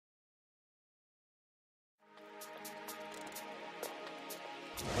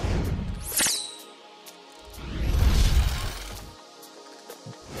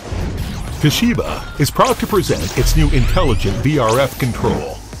Toshiba is proud to present its new intelligent VRF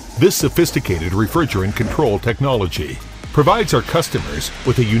control. This sophisticated refrigerant control technology provides our customers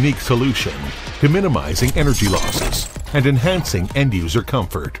with a unique solution to minimizing energy losses and enhancing end-user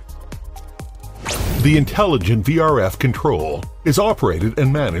comfort. The intelligent VRF control is operated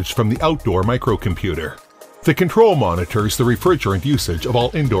and managed from the outdoor microcomputer. The control monitors the refrigerant usage of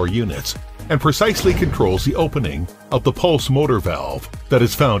all indoor units and precisely controls the opening of the pulse motor valve that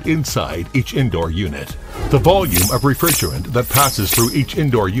is found inside each indoor unit. The volume of refrigerant that passes through each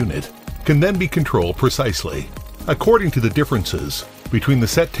indoor unit can then be controlled precisely, according to the differences between the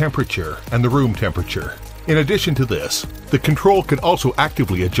set temperature and the room temperature. In addition to this, the control can also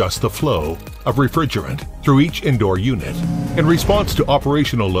actively adjust the flow of refrigerant through each indoor unit in response to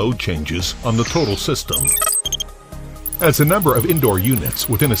operational load changes on the total system. As the number of indoor units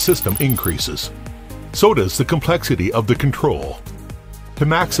within a system increases, so does the complexity of the control. To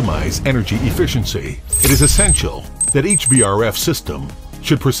maximize energy efficiency, it is essential that each VRF system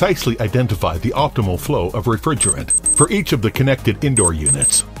should precisely identify the optimal flow of refrigerant for each of the connected indoor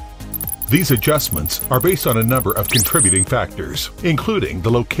units. These adjustments are based on a number of contributing factors, including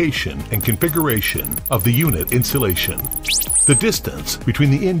the location and configuration of the unit insulation, the distance between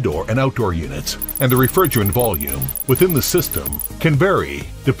the indoor and outdoor units, and the refrigerant volume within the system can vary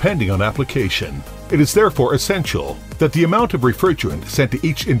depending on application. It is therefore essential that the amount of refrigerant sent to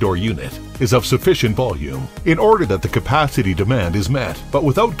each indoor unit is of sufficient volume in order that the capacity demand is met, but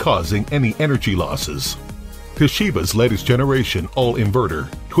without causing any energy losses. Toshiba's latest generation all-inverter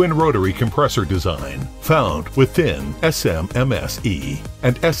twin rotary compressor design found within SMMS-e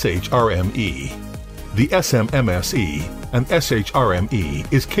and SHRM-e. The SMMS-e and SHRM-e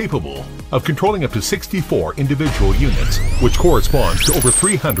is capable of controlling up to 64 individual units, which corresponds to over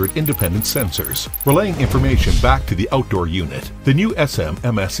 300 independent sensors, relaying information back to the outdoor unit. The new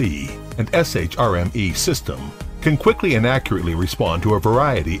SMMS-e and SHRM-e system can quickly and accurately respond to a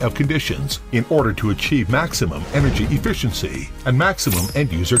variety of conditions in order to achieve maximum energy efficiency and maximum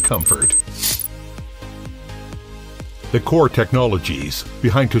end-user comfort. The core technologies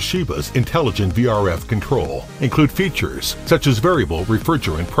behind Toshiba's intelligent VRF control include features such as variable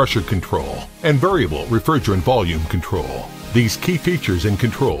refrigerant pressure control and variable refrigerant volume control. These key features and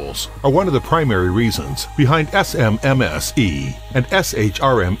controls are one of the primary reasons behind SMMS-e and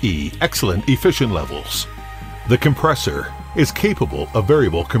SHRM-e excellent efficient levels. The compressor is capable of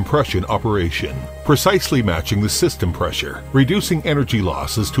variable compression operation, precisely matching the system pressure, reducing energy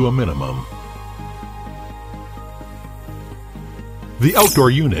losses to a minimum. The outdoor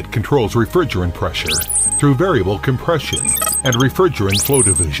unit controls refrigerant pressure through variable compression and refrigerant flow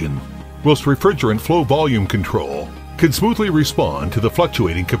division, whilst refrigerant flow volume control can smoothly respond to the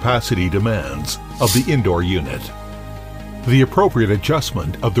fluctuating capacity demands of the indoor unit. The appropriate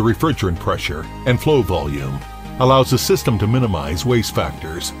adjustment of the refrigerant pressure and flow volume allows the system to minimize waste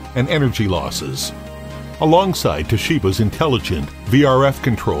factors and energy losses. Alongside Toshiba's intelligent VRF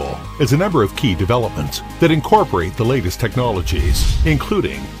control is a number of key developments that incorporate the latest technologies,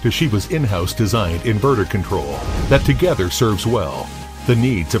 including Toshiba's in-house designed inverter control that together serves well the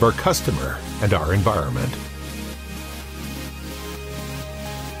needs of our customer and our environment.